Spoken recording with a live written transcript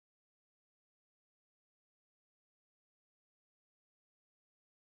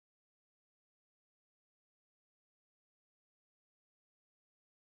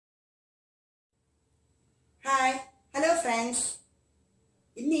Hi hello friends,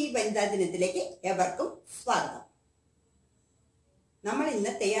 ഇന്ന് ഈ വനിതാ ദിനത്തിലേക്ക് ഏവർക്കും സ്വാഗതം. നമ്മൾ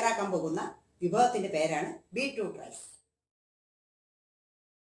ഇന്ന് തയ്യാറാക്കാൻ പോകുന്ന വിഭവത്തിന്റെ പേരാണ് ബീട്രൂട്ട് റൈസ്.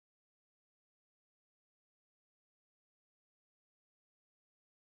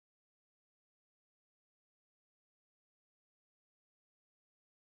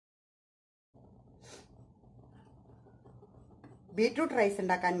 ബീട്രൂട്ട് റൈസ്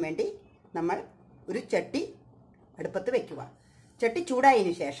ഉണ്ടാക്കാൻ വേണ്ടി നമ്മൾ ഒരു ചട്ടി അടുപ്പത്ത് വെക്കുക. ചട്ടി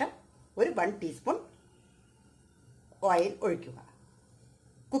ചൂടായതിനു ശേഷം ഒരു 1 ടീസ്പൂൺ ഓയിൽ ഒഴിക്കുക.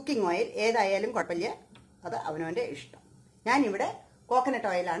 കുക്കിംഗ് ഓയിൽ ഏതായാലും കുഴപ്പമില്ല, അത് അവനവൻ്റെ ഇഷ്ടം. ഞാനിവിടെ കോക്കനട്ട്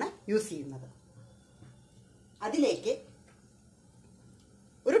ഓയിലാണ് യൂസ് ചെയ്യുന്നത്. അതിലേക്ക്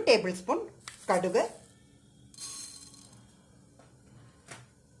 1 ടേബിൾ സ്പൂൺ കടുക്,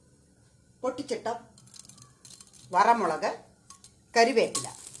 പൊട്ടിച്ചിട്ട വറമുളക്, കറിവേപ്പില,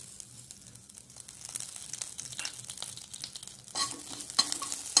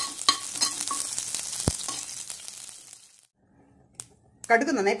 കടുക്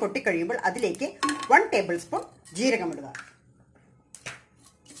നന്നായി പൊട്ടിക്കഴിയുമ്പോൾ അതിലേക്ക് 1 ടേബിൾ സ്പൂൺ ജീരകം ഇടുക.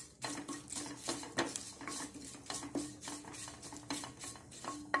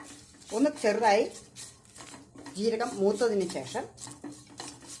 ഒന്ന് ചെറുതായി ജീരകം മൂത്തതിന് ശേഷം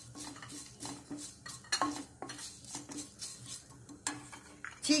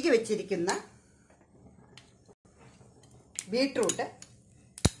ചീകി വെച്ചിരിക്കുന്ന ബീട്രൂട്ട്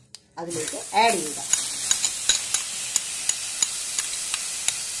അതിലേക്ക് ആഡ് ചെയ്യുക.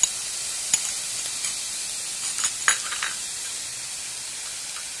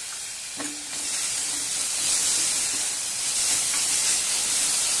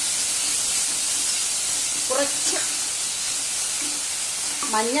 കുറച്ച്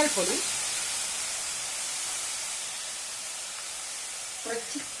മഞ്ഞൾപ്പൊടി,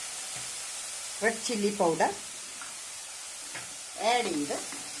 കുറച്ച് റെഡ് ചില്ലി പൗഡർ ആഡ് ചെയ്ത്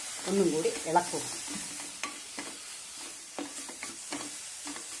ഒന്നും കൂടി ഇളക്കുക.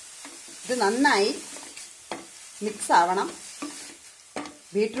 ഇത് നന്നായി മിക്സ് ആവണം.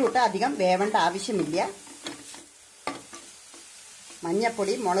 ബീട്രൂട്ട് അധികം വേവേണ്ട ആവശ്യമില്ല.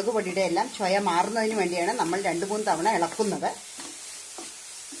 മഞ്ഞപ്പൊടി, മുളക് പൊടിയുടെ എല്ലാം ചൊയ മാറുന്നതിന് വേണ്ടിയാണ് നമ്മൾ 2-3 തവണ ഇളക്കുന്നത്.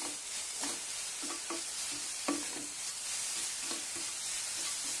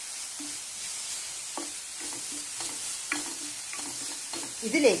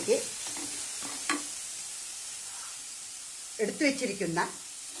 ഇതിലേക്ക് എടുത്തു വെച്ചിരിക്കുന്ന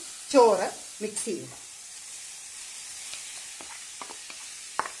ചോറ് മിക്സ് ചെയ്യുക.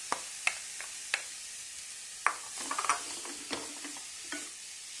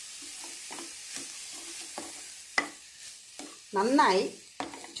 നന്നായി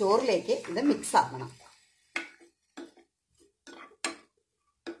ചോറിലേക്ക് ഇത് മിക്സ് ആക്കണം.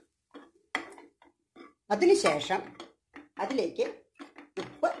 അതിനുശേഷം അതിലേക്ക്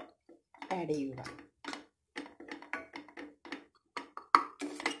ഉപ്പ് ആഡ് ചെയ്യുക.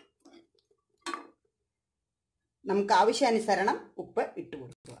 നമുക്ക് ആവശ്യാനുസരണം ഉപ്പ് ഇട്ട്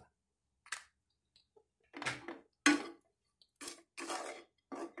കൊടുക്കുക.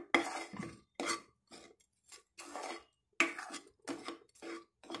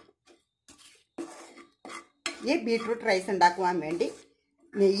 ഈ ബീട്രൂട്ട് റൈസ് ഉണ്ടാക്കുവാൻ വേണ്ടി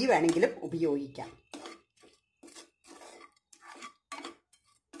നെയ്യ് വേണമെങ്കിലും ഉപയോഗിക്കാം.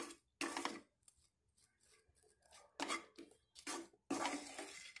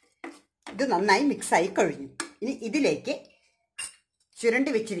 ഇത് നന്നായി മിക്സായി കഴിഞ്ഞു. ഇനി ഇതിലേക്ക്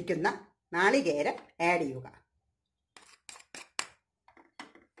ചുരണ്ടി വെച്ചിരിക്കുന്ന നാളികേരം ആഡ് ചെയ്യുക.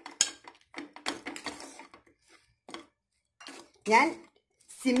 ഞാൻ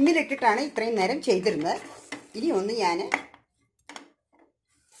സിമ്മിലിട്ടിട്ടാണ് ഇത്രയും നേരം ചെയ്തിരുന്നത്. ഇനി ഒന്ന് ഞാൻ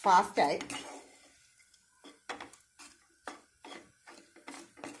ഫാസ്റ്റായി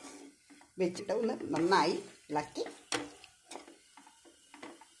വെച്ചിട്ട് ഒന്ന് നന്നായി ഇളക്കി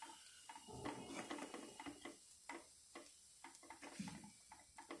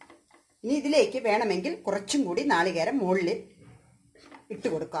ഇനി ഇതിലേക്ക് വേണമെങ്കിൽ കുറച്ചും കൂടി നാളികേരം മുകളിൽ ഇട്ട്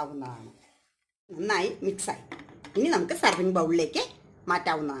കൊടുക്കാവുന്നതാണ്. നന്നായി മിക്സായി. ഇനി നമുക്ക് സർവിങ് ബൗളിലേക്ക്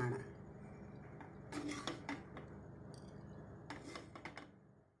മാറ്റാവുന്നതാണ്.